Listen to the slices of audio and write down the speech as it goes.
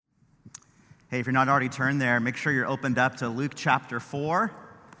Hey, if you're not already turned there, make sure you're opened up to Luke chapter 4,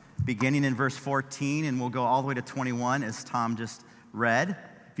 beginning in verse 14, and we'll go all the way to 21 as Tom just read.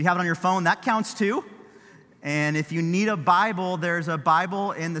 If you have it on your phone, that counts too. And if you need a Bible, there's a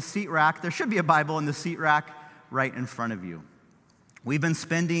Bible in the seat rack. There should be a Bible in the seat rack right in front of you. We've been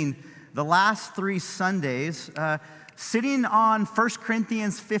spending the last 3 Sundays sitting on 1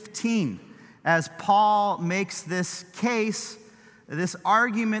 Corinthians 15 as Paul makes this case, this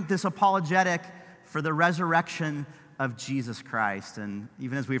argument, this apologetic for the resurrection of Jesus Christ. And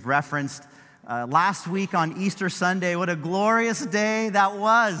even as we've referenced last week on Easter Sunday, what a glorious day that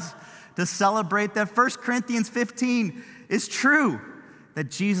was to celebrate that 1 Corinthians 15 is true,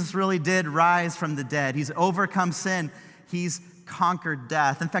 that Jesus really did rise from the dead. He's overcome sin. He's conquered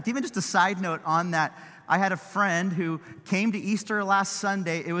death. In fact, even just a side note on that, I had a friend who came to Easter last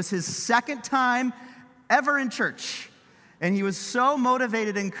Sunday. It was his second time ever in church. And he was so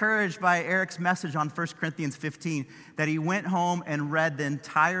motivated and encouraged by Eric's message on 1 Corinthians 15 that he went home and read the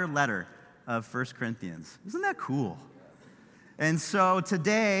entire letter of 1 Corinthians. Isn't that cool? And so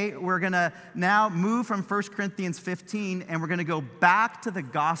today, we're going to now move from 1 Corinthians 15, and we're going to go back to the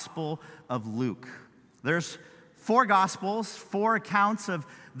Gospel of Luke. There's 4 Gospels, 4 accounts of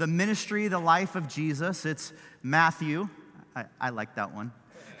the ministry, the life of Jesus. It's Matthew. I like that one.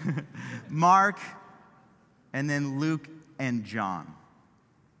 Mark, and then Luke and John.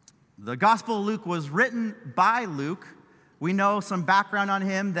 The Gospel of Luke was written by Luke. We know some background on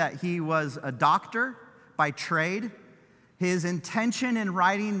him, that he was a doctor by trade. His intention in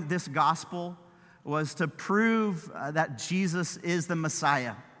writing this gospel was to prove that Jesus is the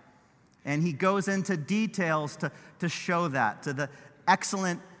Messiah. And he goes into details to show that to the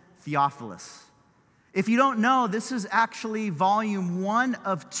excellent Theophilus. If you don't know, this is actually volume 1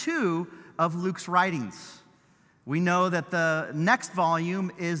 of 2 of Luke's writings. We know that the next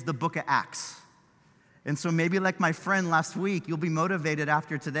volume is the book of Acts. And so maybe like my friend last week, you'll be motivated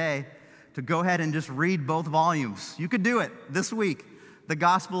after today to go ahead and just read both volumes. You could do it this week, the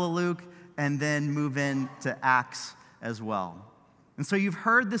Gospel of Luke, and then move into Acts as well. And so you've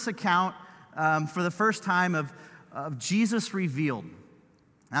heard this account for the first time of Jesus revealed.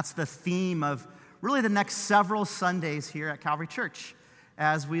 That's the theme of really the next several Sundays here at Calvary Church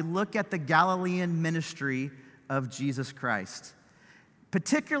as we look at the Galilean ministry of Jesus Christ.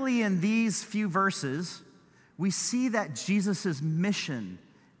 Particularly in these few verses, we see that Jesus' mission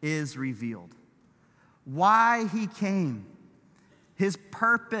is revealed. Why he came, his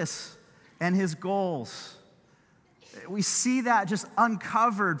purpose and his goals. We see that just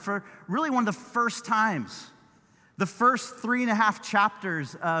uncovered for really one of the first times. The first 3.5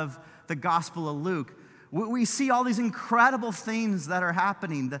 chapters of the Gospel of Luke. We see all these incredible things that are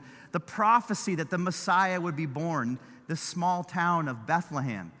happening. The prophecy that the Messiah would be born, this small town of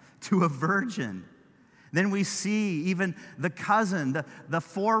Bethlehem, to a virgin. Then we see even the cousin, the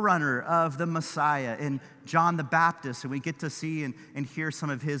forerunner of the Messiah in John the Baptist, and we get to see and hear some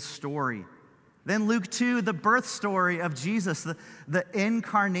of his story. Then Luke 2, the birth story of Jesus, the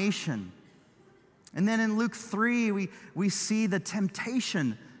incarnation. And then in Luke 3, we see the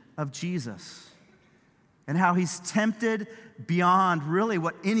temptation of Jesus and how he's tempted beyond really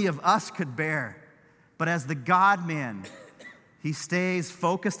what any of us could bear. But as the God-man, he stays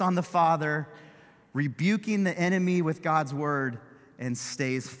focused on the Father, rebuking the enemy with God's word, and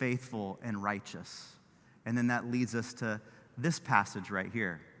stays faithful and righteous. And then that leads us to this passage right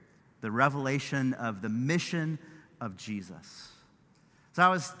here, the revelation of the mission of Jesus. So I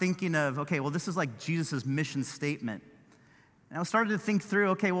was thinking of, okay, well, this is like Jesus' mission statement. And I started to think through,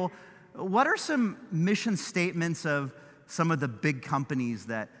 okay, well, what are some mission statements of some of the big companies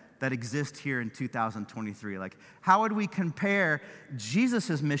that exist here in 2023? Like, how would we compare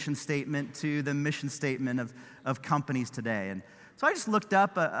Jesus' mission statement to the mission statement of companies today? And so I just looked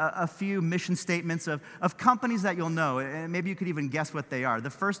up a few mission statements of companies that you'll know, and maybe you could even guess what they are. The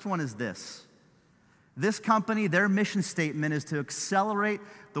first one is this. This company, their mission statement is to accelerate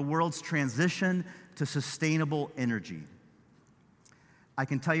the world's transition to sustainable energy. I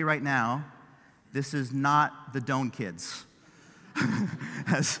can tell you right now, this is not the Doan kids.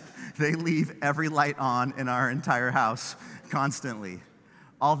 As they leave every light on in our entire house constantly.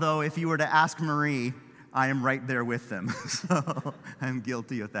 Although if you were to ask Marie, I am right there with them. So I'm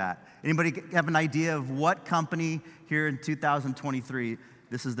guilty of that. Anybody have an idea of what company here in 2023,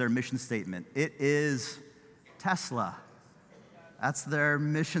 this is their mission statement? It is Tesla. That's their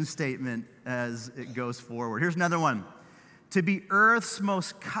mission statement as it goes forward. Here's another one. To be Earth's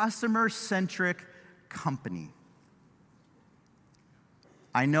most customer-centric company.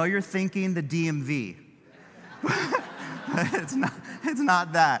 I know you're thinking the DMV. It's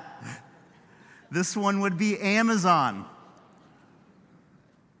not that. This one would be Amazon.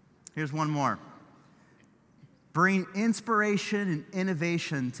 Here's one more. Bring inspiration and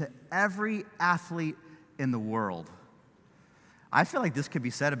innovation to every athlete in the world. I feel like this could be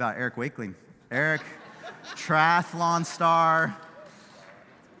said about Eric Wakeling. Eric, triathlon star.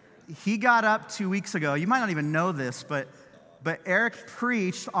 He got up 2 weeks ago. You might not even know this, but Eric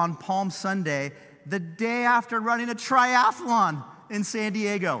preached on Palm Sunday the day after running a triathlon in San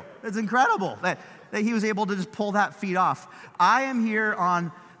Diego. It's incredible that he was able to just pull that feat off. I am here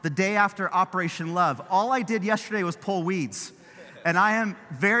on the day after Operation Love. All I did yesterday was pull weeds, and I am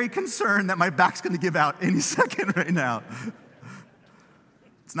very concerned that my back's going to give out any second right now.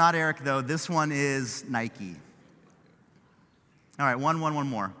 It's not Eric, though. This one is Nike. All right, one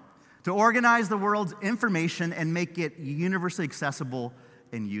more. To organize the world's information and make it universally accessible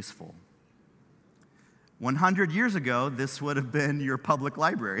and useful. 100 years ago, this would have been your public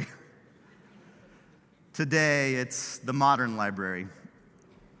library. Today, it's the modern library.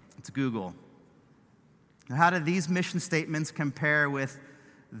 It's Google. Now, how do these mission statements compare with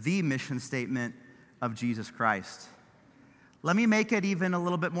the mission statement of Jesus Christ? Let me make it even a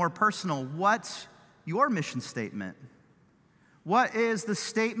little bit more personal. What's your mission statement? What is the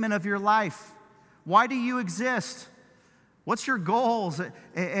statement of your life? Why do you exist? What's your goals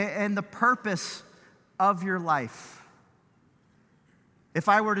and the purpose of your life? If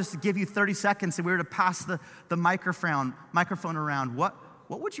I were just to give you 30 seconds and we were to pass the microphone around, what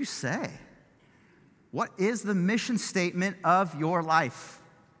would you say? What is the mission statement of your life?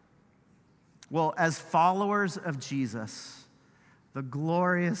 Well, as followers of Jesus, the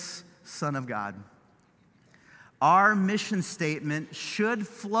glorious Son of God, our mission statement should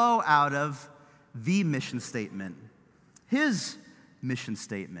flow out of the mission statement, his mission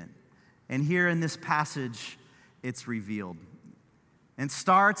statement. And here in this passage, it's revealed. And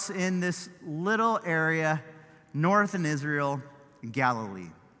starts in this little area north in Israel,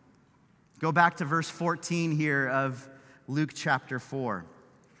 Galilee. Go back to verse 14 here of Luke chapter 4.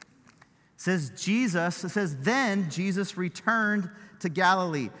 It says, then Jesus returned to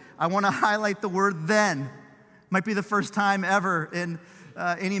Galilee. I want to highlight the word then. Might be the first time ever in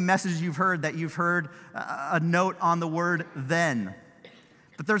any message you've heard that you've heard a note on the word then.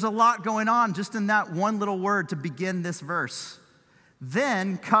 But there's a lot going on just in that one little word to begin this verse.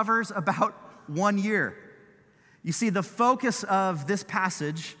 Then covers about 1 year. You see, the focus of this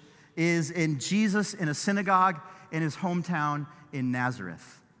passage is in Jesus in a synagogue in his hometown in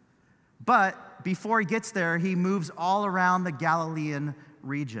Nazareth. But before he gets there, he moves all around the Galilean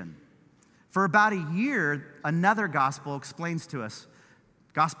region. For about a year, another gospel explains to us.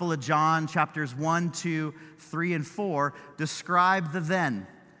 Gospel of John, chapters 1, 2, 3, and 4, describe the then.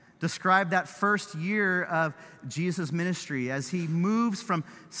 Describe that first year of Jesus' ministry as he moves from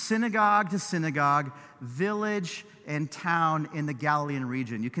synagogue to synagogue, village and town in the Galilean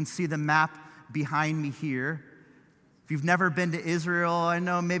region. You can see the map behind me here. If you've never been to Israel, I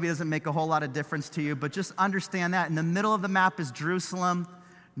know maybe it doesn't make a whole lot of difference to you, but just understand that. In the middle of the map is Jerusalem.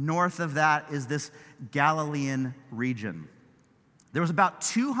 North of that is this Galilean region. There was about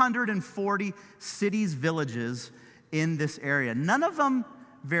 240 cities, villages in this area. None of them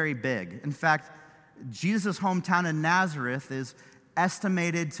very big. In fact, Jesus' hometown in Nazareth is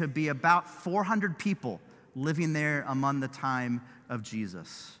estimated to be about 400 people living there among the time of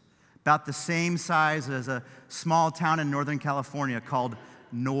Jesus. About the same size as a small town in Northern California called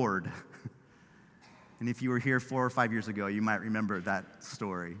Nord. And if you were here 4 or 5 years ago, you might remember that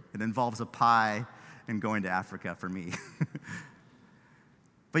story. It involves a pie and going to Africa for me.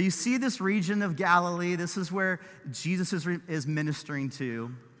 But you see this region of Galilee, this is where Jesus is ministering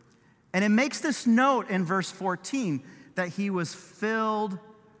to. And it makes this note in verse 14 that he was filled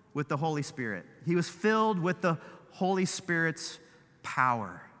with the Holy Spirit. He was filled with the Holy Spirit's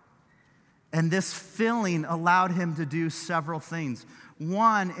power. And this filling allowed him to do several things.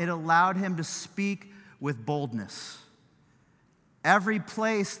 One, it allowed him to speak with boldness. Every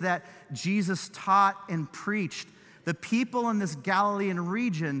place that Jesus taught and preached, the people in this Galilean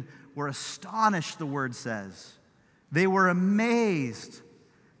region were astonished, the word says. They were amazed.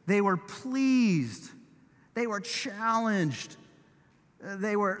 They were pleased. They were challenged.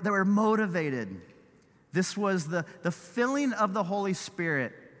 They were motivated. This was the filling of the Holy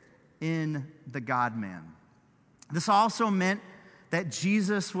Spirit in the God-man. This also meant that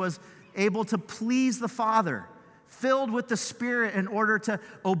Jesus was able to please the Father, filled with the Spirit in order to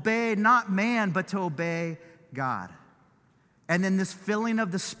obey not man, but to obey God. And then this filling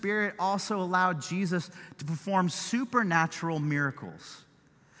of the Spirit also allowed Jesus to perform supernatural miracles.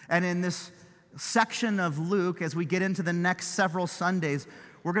 And in this section of Luke, as we get into the next several Sundays,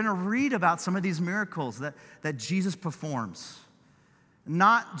 we're going to read about some of these miracles that Jesus performs.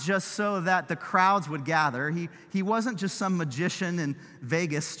 Not just so that the crowds would gather. He wasn't just some magician in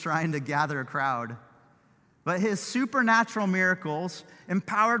Vegas trying to gather a crowd. But his supernatural miracles,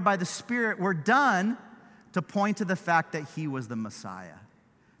 empowered by the Spirit, were done to point to the fact that he was the Messiah,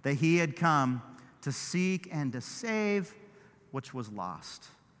 that he had come to seek and to save which was lost.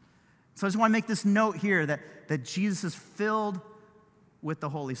 So I just want to make this note here that Jesus is filled with the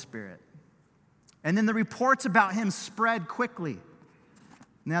Holy Spirit. And then the reports about him spread quickly.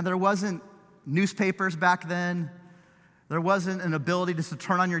 Now, there wasn't newspapers back then. There wasn't an ability just to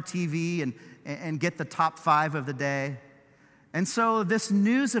turn on your TV and get the top 5 of the day. And so this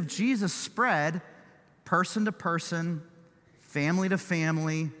news of Jesus spread person to person, family to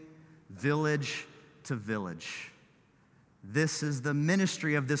family, village to village. This is the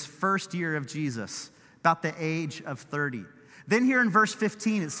ministry of this first year of Jesus, about the age of 30. Then here in verse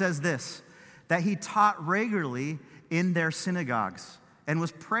 15, it says this, that he taught regularly in their synagogues and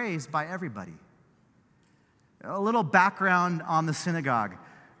was praised by everybody. A little background on the synagogue.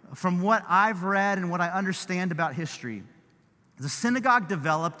 From what I've read and what I understand about history, the synagogue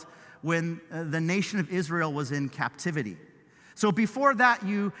developed when the nation of Israel was in captivity. So before that,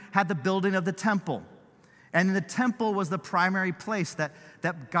 you had the building of the temple. And the temple was the primary place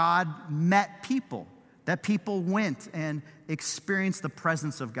that God met people, that people went and experienced the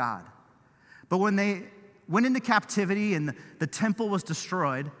presence of God. But when they went into captivity and the temple was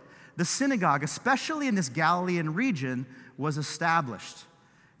destroyed, the synagogue, especially in this Galilean region, was established.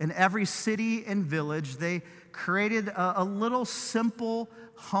 In every city and village, they created a little simple,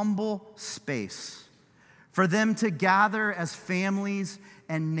 humble space for them to gather as families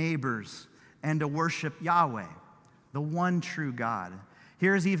and neighbors and to worship Yahweh, the one true God.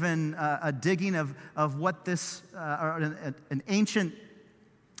 Here's even a digging of what this, an ancient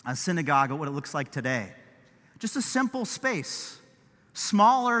synagogue, what it looks like today. Just a simple space,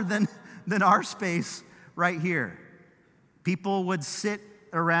 smaller than our space right here. People would sit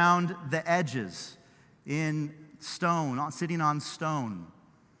around the edges in stone, sitting on stone.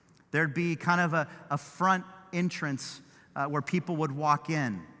 There'd be kind of a front entrance where people would walk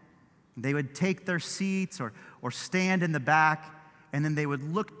in. They would take their seats or stand in the back, and then they would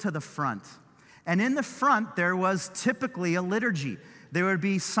look to the front. And in the front, there was typically a liturgy. There would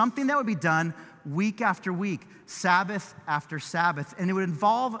be something that would be done week after week, Sabbath after Sabbath, and it would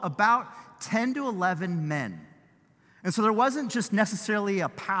involve about 10 to 11 men. And so there wasn't just necessarily a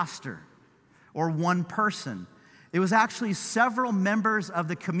pastor or one person. It was actually several members of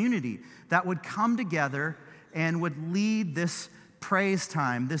the community that would come together and would lead this praise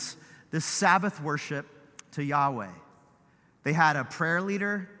time, this Sabbath worship to Yahweh. They had a prayer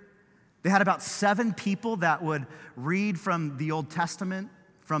leader. They had about 7 people that would read from the Old Testament,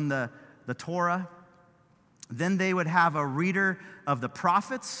 from the Torah. Then they would have a reader of the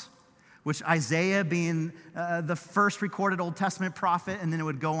prophets, which Isaiah being the first recorded Old Testament prophet, and then it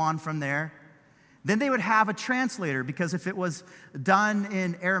would go on from there. Then they would have a translator, because if it was done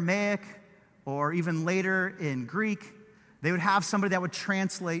in Aramaic or even later in Greek, they would have somebody that would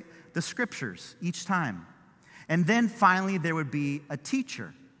translate the scriptures each time. And then finally, there would be a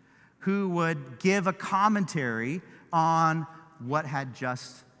teacher who would give a commentary on what had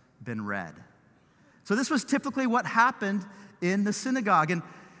just been read. So this was typically what happened in the synagogue. And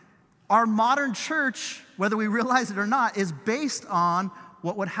our modern church, whether we realize it or not, is based on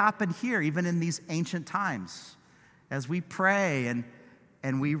what would happen here, even in these ancient times, as we pray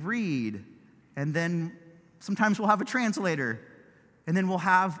and we read, and then sometimes we'll have a translator, and then we'll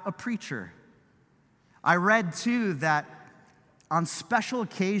have a preacher. I read, too, that on special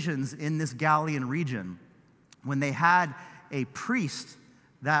occasions in this Galilean region, when they had a priest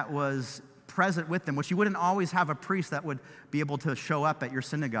that was present with them, which you wouldn't always have a priest that would be able to show up at your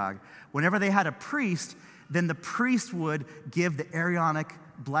synagogue. Whenever they had a priest, then the priest would give the Aaronic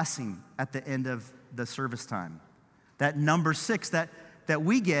blessing at the end of the service time. That number 6 that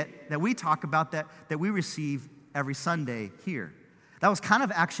we get, that we talk about, that we receive every Sunday here. That was kind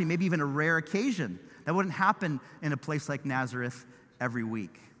of actually maybe even a rare occasion. That wouldn't happen in a place like Nazareth every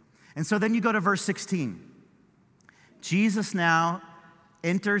week. And so then you go to verse 16. Jesus now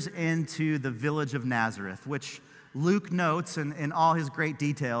enters into the village of Nazareth, which Luke notes in all his great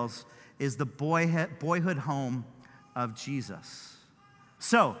details is the boyhood home of Jesus.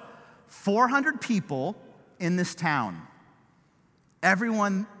 So, 400 people in this town.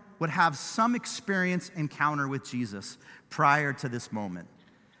 Everyone would have some encounter with Jesus prior to this moment.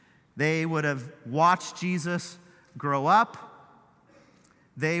 They would have watched Jesus grow up.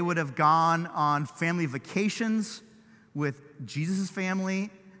 They would have gone on family vacations with Jesus' family,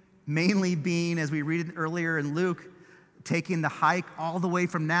 mainly being, as we read earlier in Luke, taking the hike all the way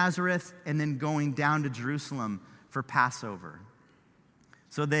from Nazareth and then going down to Jerusalem for Passover.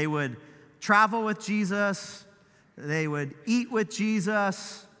 So they would travel with Jesus, they would eat with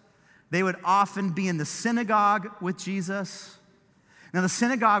Jesus, they would often be in the synagogue with Jesus. Now, the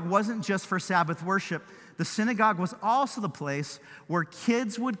synagogue wasn't just for Sabbath worship. The synagogue was also the place where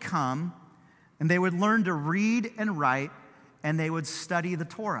kids would come and they would learn to read and write, and they would study the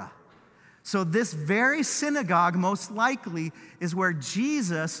Torah. So this very synagogue, most likely, is where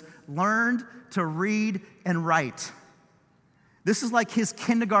Jesus learned to read and write. This is like his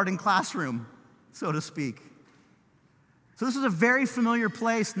kindergarten classroom, so to speak. So this is a very familiar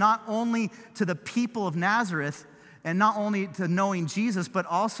place, not only to the people of Nazareth, and not only to knowing Jesus, but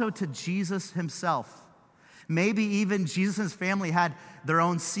also to Jesus himself. Maybe even Jesus' family had their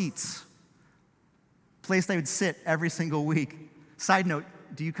own seats, place they would sit every single week. Side note,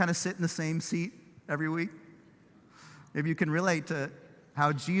 do you kind of sit in the same seat every week? Maybe you can relate to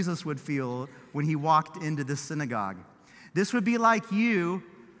how Jesus would feel when he walked into this synagogue. This would be like you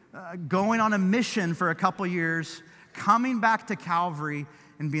going on a mission for a couple years, coming back to Calvary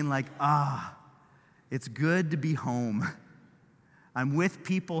and being like, it's good to be home. I'm with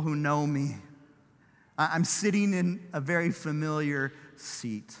people who know me. I'm sitting in a very familiar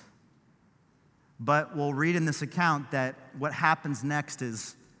seat. But we'll read in this account that what happens next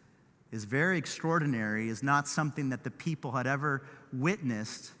is very extraordinary, is not something that the people had ever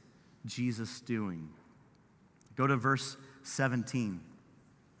witnessed Jesus doing. Go to verse 17.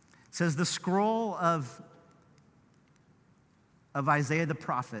 It says, the scroll of Isaiah the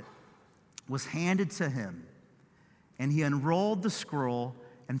prophet was handed to him, and he unrolled the scroll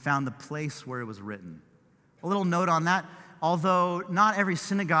and found the place where it was written. A little note on that. Although not every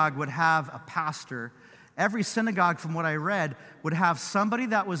synagogue would have a pastor, every synagogue, from what I read, would have somebody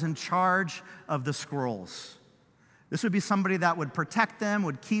that was in charge of the scrolls. This would be somebody that would protect them,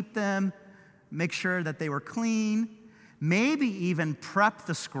 would keep them, make sure that they were clean, maybe even prep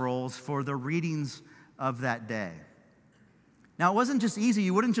the scrolls for the readings of that day. Now, it wasn't just easy.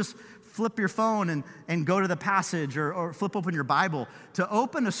 You wouldn't just flip your phone and go to the passage or flip open your Bible. To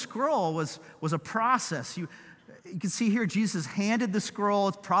open a scroll was a process. You can see here, Jesus handed the scroll.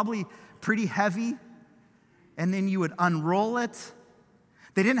 It's probably pretty heavy. And then you would unroll it.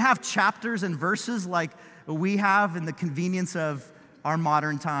 They didn't have chapters and verses like we have in the convenience of our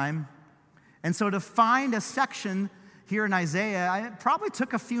modern time. And so to find a section here in Isaiah, it probably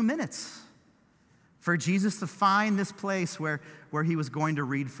took a few minutes for Jesus to find this place where he was going to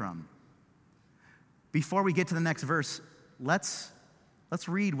read from. Before we get to the next verse, let's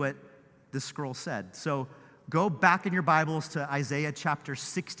read what this scroll said. So go back in your Bibles to Isaiah chapter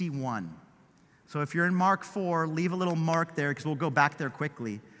 61. So if you're in Mark 4, leave a little mark there because we'll go back there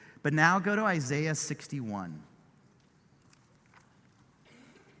quickly. But now go to Isaiah 61.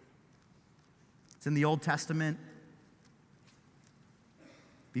 It's in the Old Testament,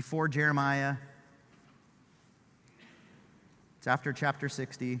 before Jeremiah. It's after chapter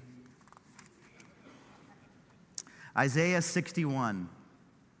 60. Isaiah 61.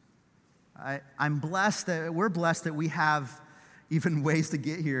 I'm blessed that we're blessed that we have even ways to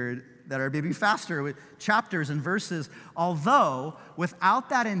get here that are maybe faster with chapters and verses. Although, without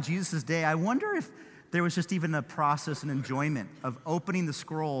that in Jesus' day, I wonder if there was just even a process and enjoyment of opening the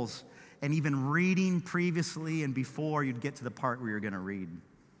scrolls and even reading previously and before you'd get to the part where you're going to read.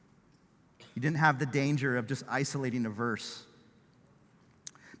 You didn't have the danger of just isolating a verse.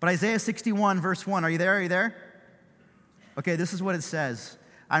 But Isaiah 61, verse 1, are you there? Are you there? Okay, this is what it says.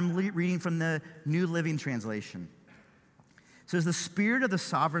 I'm reading from the New Living Translation. It says, the Spirit of the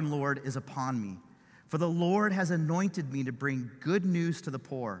Sovereign Lord is upon me, for the Lord has anointed me to bring good news to the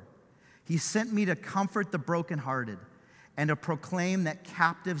poor. He sent me to comfort the brokenhearted and to proclaim that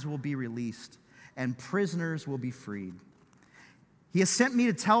captives will be released and prisoners will be freed. He has sent me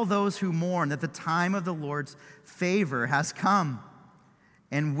to tell those who mourn that the time of the Lord's favor has come,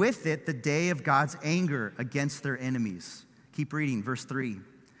 and with it the day of God's anger against their enemies. Keep reading, verse 3.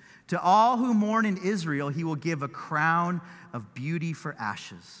 To all who mourn in Israel, he will give a crown of beauty for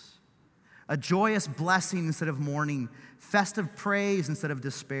ashes, a joyous blessing instead of mourning, festive praise instead of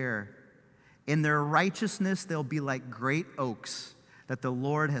despair. In their righteousness, they'll be like great oaks that the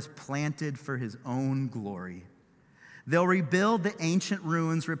Lord has planted for his own glory. They'll rebuild the ancient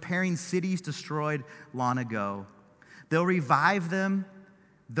ruins, repairing cities destroyed long ago. They'll revive them,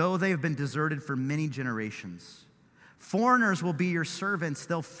 though they have been deserted for many generations. Foreigners will be your servants.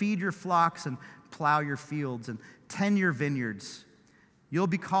 They'll feed your flocks and plow your fields and tend your vineyards. You'll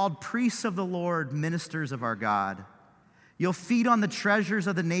be called priests of the Lord, ministers of our God. You'll feed on the treasures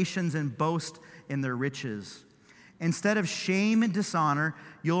of the nations and boast in their riches. Instead of shame and dishonor,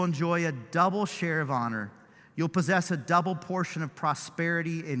 you'll enjoy a double share of honor. You'll possess a double portion of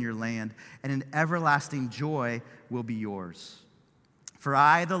prosperity in your land, and an everlasting joy will be yours. For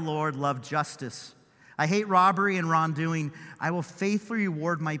I, the Lord, love justice. I hate robbery and wrongdoing. I will faithfully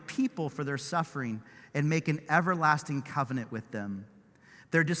reward my people for their suffering and make an everlasting covenant with them.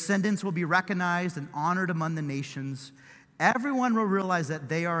 Their descendants will be recognized and honored among the nations. Everyone will realize that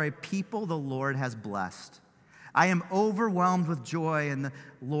they are a people the Lord has blessed. I am overwhelmed with joy in the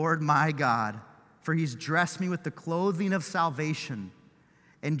Lord my God, for he's dressed me with the clothing of salvation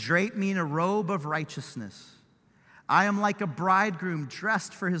and draped me in a robe of righteousness. I am like a bridegroom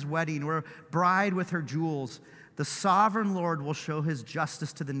dressed for his wedding, or a bride with her jewels. The sovereign Lord will show his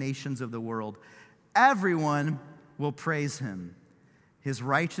justice to the nations of the world. Everyone will praise him. His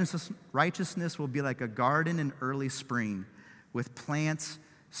righteousness will be like a garden in early spring, with plants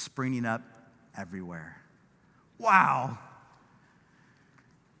springing up everywhere. Wow.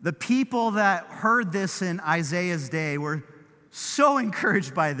 The people that heard this in Isaiah's day were so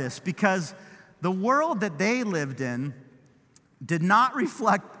encouraged by this, because the world that they lived in did not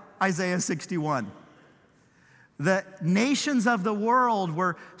reflect Isaiah 61. The nations of the world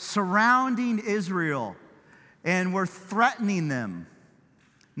were surrounding Israel and were threatening them.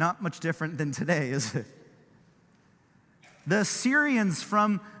 Not much different than today, is it? The Assyrians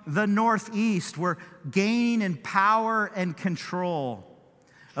from the northeast were gaining in power and control.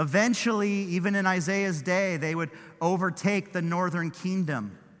 Eventually, even in Isaiah's day, they would overtake the northern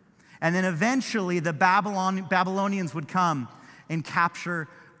kingdom. And then eventually, the Babylonians would come and capture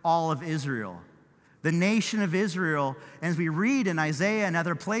all of Israel. The nation of Israel, as we read in Isaiah and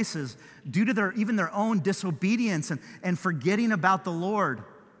other places, due to even their own disobedience and forgetting about the Lord,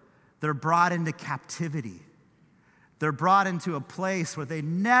 they're brought into captivity. They're brought into a place where they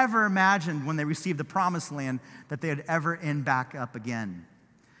never imagined when they received the promised land that they would ever end back up again.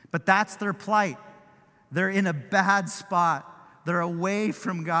 But that's their plight. They're in a bad spot. They're away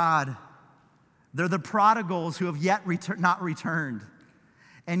from God. They're the prodigals who have yet not returned.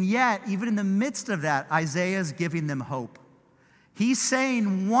 And yet, even in the midst of that, Isaiah is giving them hope. He's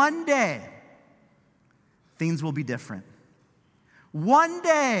saying one day, things will be different. One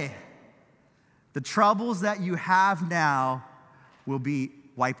day, the troubles that you have now will be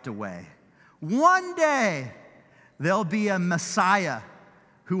wiped away. One day, there'll be a Messiah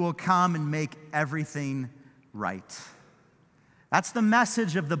who will come and make everything right. That's the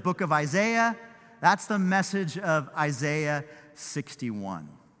message of the book of Isaiah. That's the message of Isaiah 61.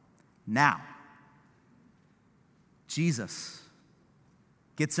 Now, Jesus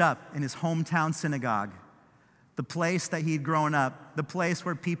gets up in his hometown synagogue, the place that he'd grown up, the place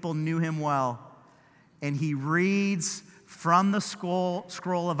where people knew him well, and he reads from the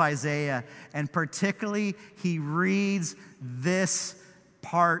scroll of Isaiah, and particularly he reads this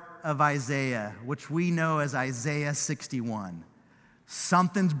part of Isaiah, which we know as Isaiah 61.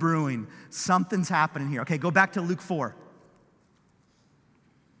 Something's brewing. Something's happening here. Okay, go back to Luke 4.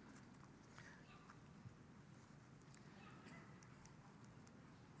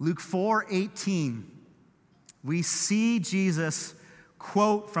 Luke 4:18. We see Jesus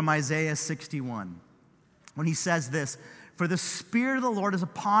quote from Isaiah 61 when he says this, "For the Spirit of the Lord is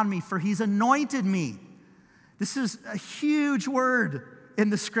upon me, for he's anointed me." This is a huge word in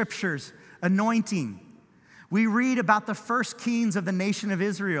the scriptures, anointing. We read about the first kings of the nation of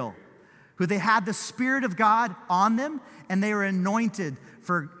Israel, who they had the Spirit of God on them, and they were anointed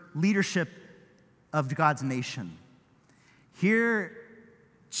for leadership of God's nation. Here,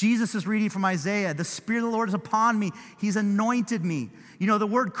 Jesus is reading from Isaiah, "The Spirit of the Lord is upon me. He's anointed me." You know, the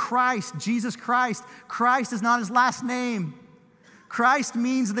word Christ, Jesus Christ, Christ is not his last name. Christ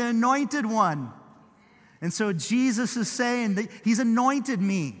means the anointed one. And so Jesus is saying that he's anointed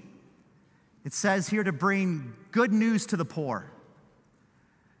me. It says here to bring good news to the poor.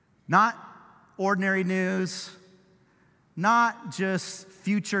 Not ordinary news, not just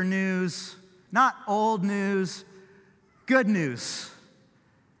future news, not old news, good news.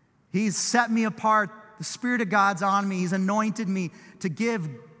 He's set me apart. The Spirit of God's on me. He's anointed me to give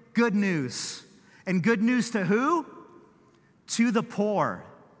good news. And good news to who? To the poor.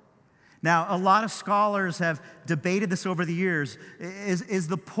 Now, a lot of scholars have debated this over the years. Is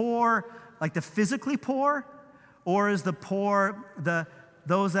the poor like the physically poor, or is the poor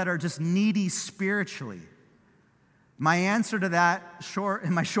those that are just needy spiritually? My answer to that,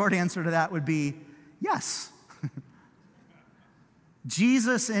 my short answer to that would be yes.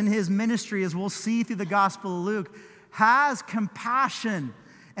 Jesus in his ministry, as we'll see through the Gospel of Luke, has compassion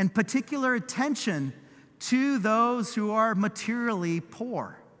and particular attention to those who are materially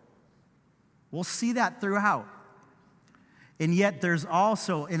poor. We'll see that throughout. And yet there's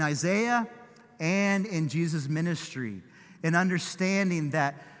also in Isaiah and in Jesus' ministry an understanding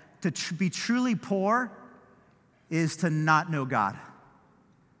that to be truly poor is to not know God,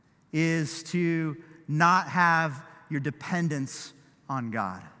 is to not have your dependence on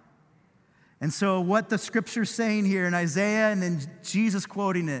God. And so what the scripture's saying here in Isaiah and then Jesus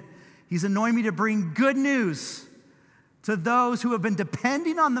quoting it, he's anointed me to bring good news to those who have been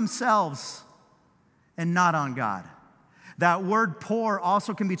depending on themselves and not on God. That word poor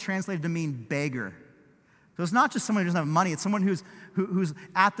also can be translated to mean beggar. So it's not just someone who doesn't have money, it's someone who's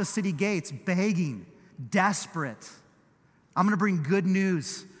at the city gates begging, desperate. I'm going to bring good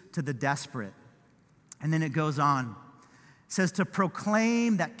news to the desperate. And then it goes on. It says to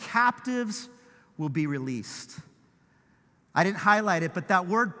proclaim that captives will be released. I didn't highlight it, but that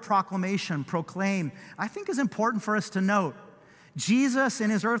word proclamation, proclaim, I think is important for us to note. Jesus in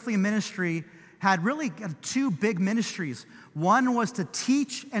his earthly ministry had really two big ministries. One was to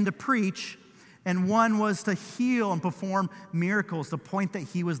teach and to preach, and one was to heal and perform miracles to point that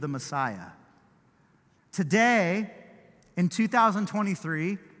he was the Messiah. Today, in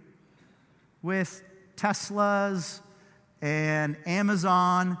 2023, with Teslas and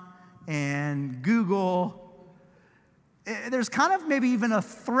Amazon and Google, there's kind of maybe even a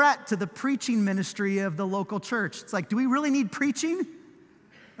threat to the preaching ministry of the local church. It's like, do we really need preaching?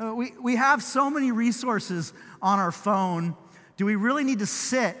 We have so many resources on our phone. Do we really need to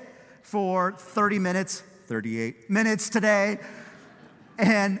sit for 30 minutes, 38 minutes today,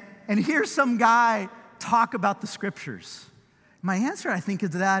 and hear some guy talk about the scriptures? My answer, I think, to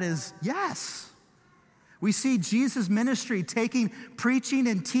that is yes. We see Jesus' ministry taking preaching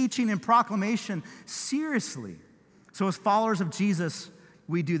and teaching and proclamation seriously. So as followers of Jesus,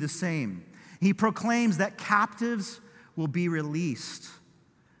 we do the same. He proclaims that captives will be released.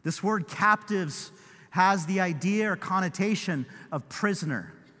 This word captives has the idea or connotation of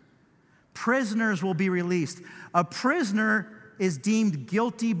prisoner. Prisoners will be released. A prisoner is deemed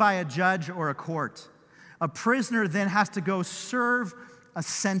guilty by a judge or a court. A prisoner then has to go serve a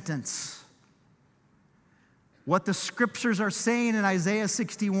sentence. What the scriptures are saying in Isaiah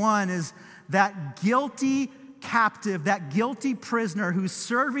 61 is that guilty captive, that guilty prisoner who's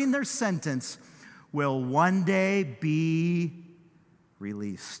serving their sentence will one day be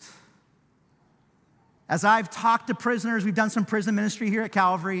released. As I've talked to prisoners, we've done some prison ministry here at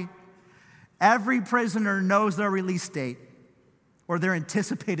Calvary. Every prisoner knows their release date or their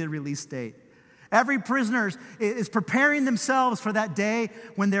anticipated release date. Every prisoner is preparing themselves for that day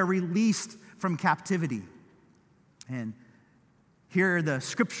when they're released from captivity. And here the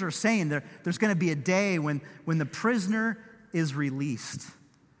scripture is saying there's going to be a day when the prisoner is released.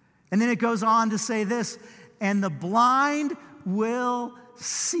 And then it goes on to say this, and the blind will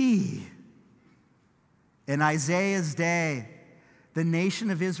see. In Isaiah's day, the nation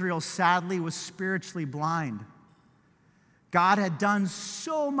of Israel sadly was spiritually blind. God had done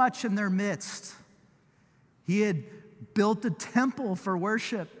so much in their midst. He had built a temple for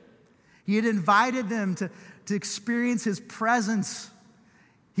worship. He had invited them to experience his presence.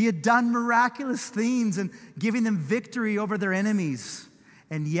 He had done miraculous things and giving them victory over their enemies.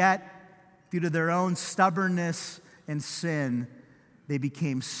 And yet, due to their own stubbornness and sin, they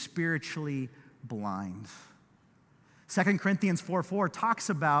became spiritually blind. 2 Corinthians 4:4 talks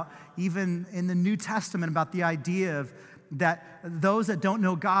about, even in the New Testament, about the idea of that those that don't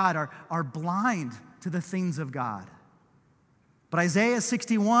know God are blind to the things of God. But Isaiah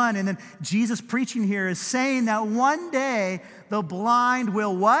 61 and then Jesus preaching here is saying that one day the blind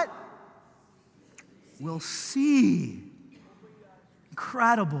will what? Will see.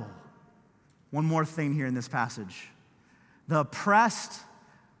 Incredible. One more thing here in this passage. The oppressed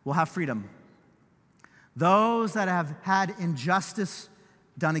will have freedom. Those that have had injustice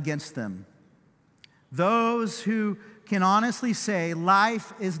done against them. Those who can honestly say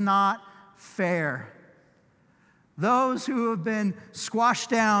life is not fair. Those who have been squashed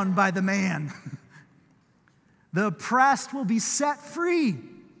down by the man. The oppressed will be set free.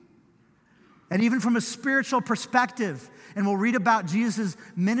 And even from a spiritual perspective, and we'll read about Jesus'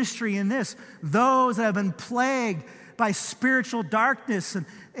 ministry in this, those that have been plagued by spiritual darkness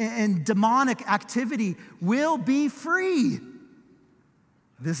and demonic activity will be free.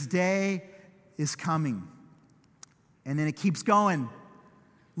 This day is coming. And then it keeps going.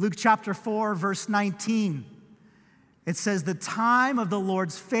 Luke chapter 4, verse 19. It says, the time of the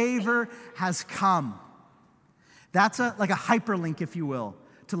Lord's favor has come. That's like a hyperlink, if you will,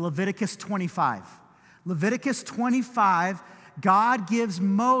 to Leviticus 25. Leviticus 25 God gives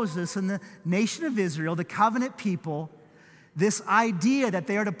Moses and the nation of Israel, the covenant people, this idea that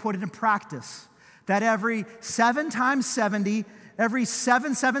they are to put into practice. That every 7 times 70, every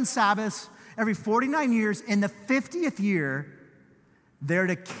 7 Sabbaths, every 49 years, in the 50th year, they're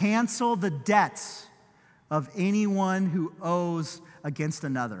to cancel the debts of anyone who owes against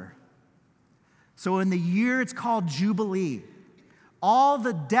another. So in the year it's called Jubilee, all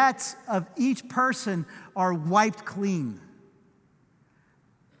the debts of each person are wiped clean.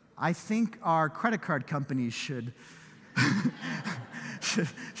 I think our credit card companies should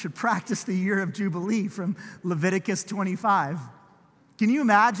practice the year of Jubilee from Leviticus 25. Can you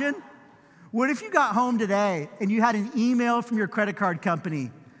imagine? What if you got home today and you had an email from your credit card company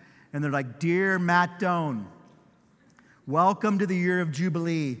and they're like, "Dear Matt Doan, welcome to the year of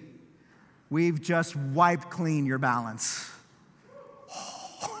Jubilee. We've just wiped clean your balance."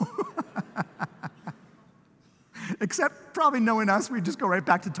 Except probably knowing us, we'd just go right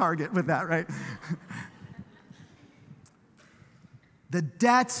back to Target with that, right? The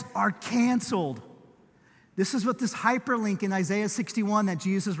debts are canceled. This is what this hyperlink in Isaiah 61 that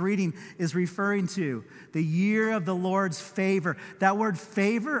Jesus is reading is referring to. The year of the Lord's favor. That word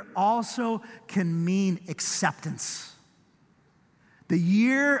favor also can mean acceptance. The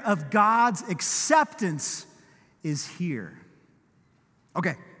year of God's acceptance is here.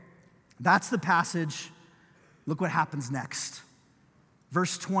 Okay, that's the passage. Look what happens next.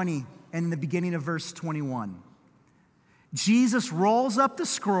 Verse 20 and in the beginning of verse 21. Jesus rolls up the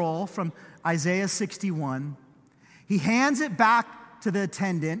scroll from Isaiah 61. He hands it back to the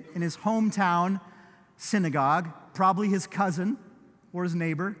attendant in his hometown synagogue, probably his cousin or his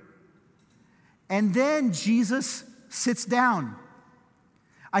neighbor. And then Jesus sits down.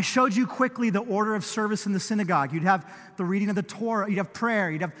 I showed you quickly the order of service in the synagogue. You'd have the reading of the Torah, you'd have prayer,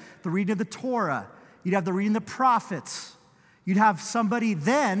 you'd have the reading of the Torah, you'd have the reading of the prophets. You'd have somebody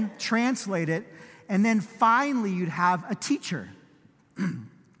then translate it, and then finally you'd have a teacher.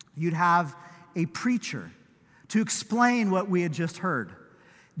 You'd have a preacher to explain what we had just heard.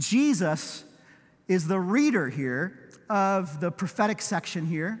 Jesus is the reader here of the prophetic section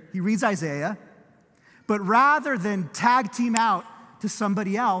here. He reads Isaiah, but rather than tag team out to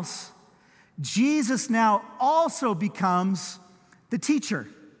somebody else, Jesus now also becomes the teacher.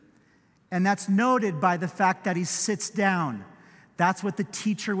 And that's noted by the fact that he sits down. That's what the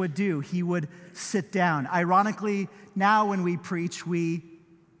teacher would do. He would sit down. Ironically, now when we preach, we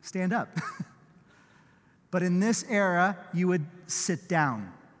stand up. But in this era, you would sit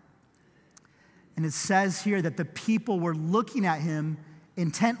down. And it says here that the people were looking at him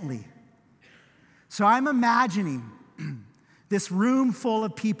intently. So I'm imagining this room full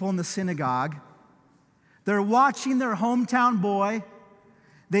of people in the synagogue. They're watching their hometown boy.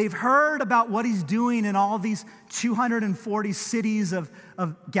 They've heard about what he's doing in all these 240 cities of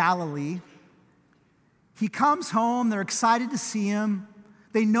Galilee. He comes home. They're excited to see him.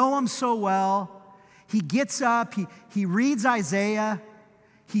 They know him so well. He gets up. He reads Isaiah.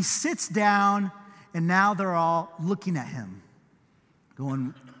 He sits down. And now they're all looking at him,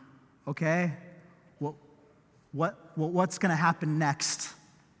 going, okay, what's going to happen next?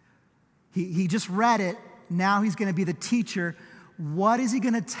 He just read it. Now he's going to be the teacher. What is he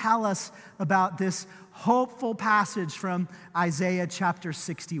going to tell us about this hopeful passage from Isaiah chapter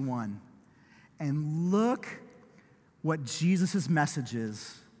 61? And look what Jesus' message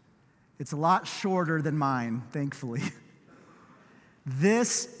is. It's a lot shorter than mine, thankfully.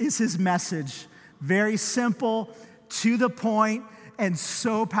 This is his message. Very simple, to the point, and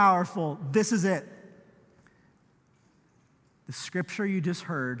so powerful. This is it. The scripture you just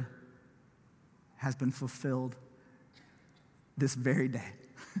heard has been fulfilled this very day.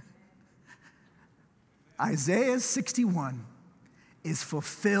 Isaiah 61 is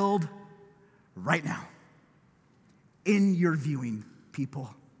fulfilled right now in your viewing, people.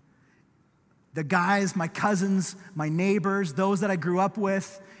 The guys, my cousins, my neighbors, those that I grew up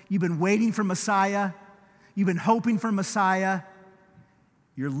with, you've been waiting for Messiah. You've been hoping for Messiah.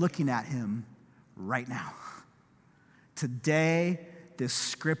 You're looking at him right now. Today, this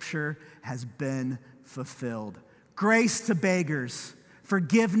scripture has been fulfilled. Grace to beggars,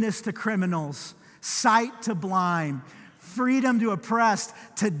 forgiveness to criminals, sight to blind, freedom to oppressed.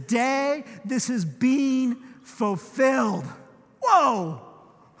 Today, this is being fulfilled. Whoa!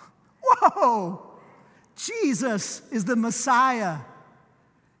 Whoa! Jesus is the Messiah,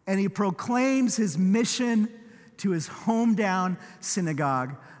 and he proclaims his mission to his hometown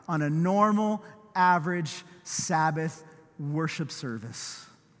synagogue on a normal, average Sabbath worship service.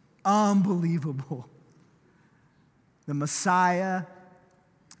 Unbelievable. The Messiah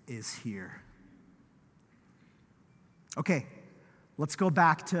is here. Okay, Let's go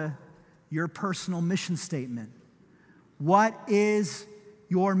back to your personal mission statement. What is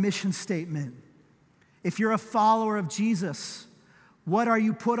your mission statement? If you're a follower of Jesus, what are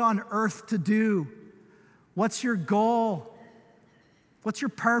you put on earth to do? What's your goal? What's your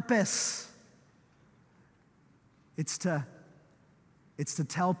purpose? It's to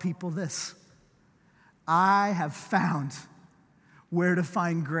tell people this: I have found where to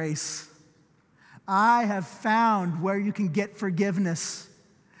find grace. I have found where you can get forgiveness.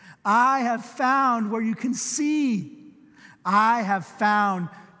 I have found where you can see. I have found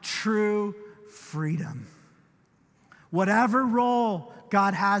true freedom. Whatever role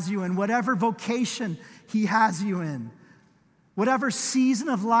God has you in, whatever vocation He has you in, whatever season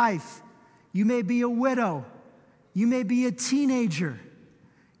of life, you may be a widow, you may be a teenager,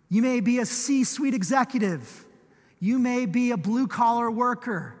 you may be a C-suite executive, you may be a blue-collar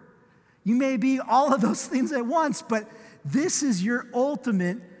worker, you may be all of those things at once, but this is your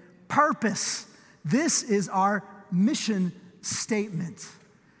ultimate purpose. This is our mission statement.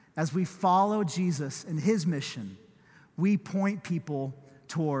 As we follow Jesus and His mission, we point people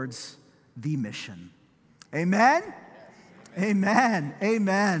towards the mission. Amen? Amen.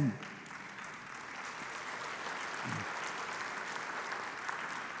 Amen.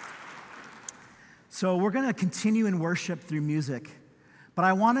 So we're going to continue in worship through music, but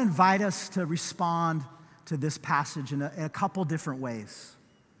I want to invite us to respond to this passage in a couple different ways.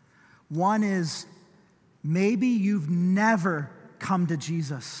 One is, maybe you've never come to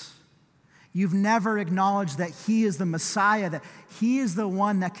Jesus. You've never acknowledged that He is the Messiah, that He is the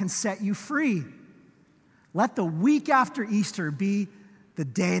one that can set you free. Let the week after Easter be the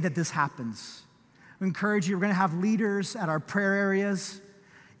day that this happens. I encourage you, we're going to have leaders at our prayer areas.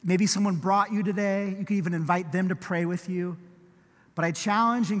 Maybe someone brought you today. You can even invite them to pray with you. But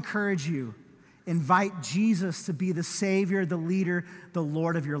I encourage you, invite Jesus to be the Savior, the leader, the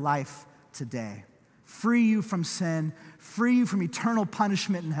Lord of your life today. Free you from sin, free you from eternal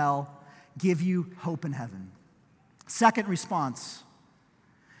punishment in hell, give you hope in heaven. Second response,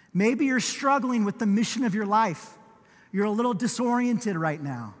 maybe you're struggling with the mission of your life. You're a little disoriented right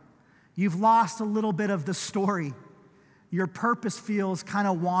now. You've lost a little bit of the story. Your purpose feels kind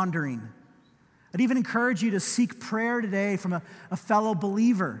of wandering. I'd even encourage you to seek prayer today from a fellow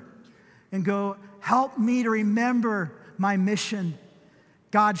believer and go, help me to remember my mission.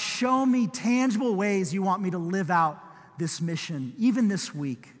 God, show me tangible ways you want me to live out this mission, even this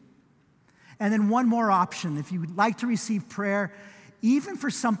week. And then one more option, if you would like to receive prayer, even for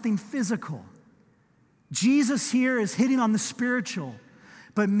something physical. Jesus here is hitting on the spiritual,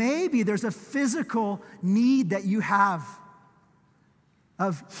 but maybe there's a physical need that you have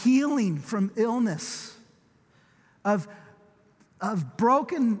of healing from illness, of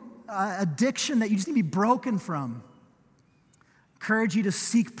broken addiction that you just need to be broken from. Encourage you to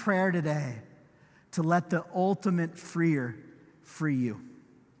seek prayer today to let the ultimate freer free you.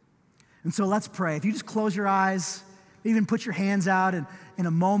 And so let's pray. If you just close your eyes, even put your hands out in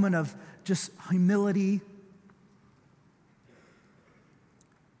a moment of just humility.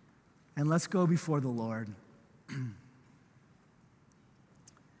 And let's go before the Lord.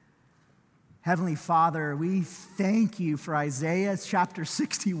 Heavenly Father, we thank you for Isaiah chapter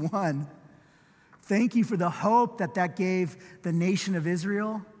 61. Thank you for the hope that gave the nation of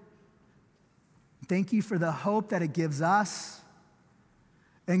Israel. Thank you for the hope that it gives us.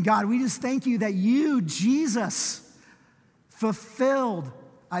 And God, we just thank you that you, Jesus, fulfilled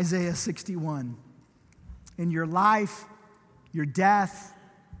Isaiah 61 in your life, your death,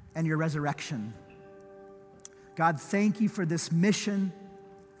 and your resurrection. God, thank you for this mission.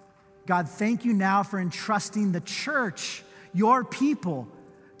 God, thank you now for entrusting the church, your people,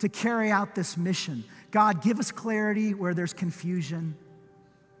 to carry out this mission. God, give us clarity where there's confusion.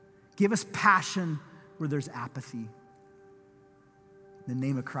 Give us passion where there's apathy. In the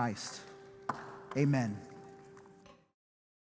name of Christ, amen.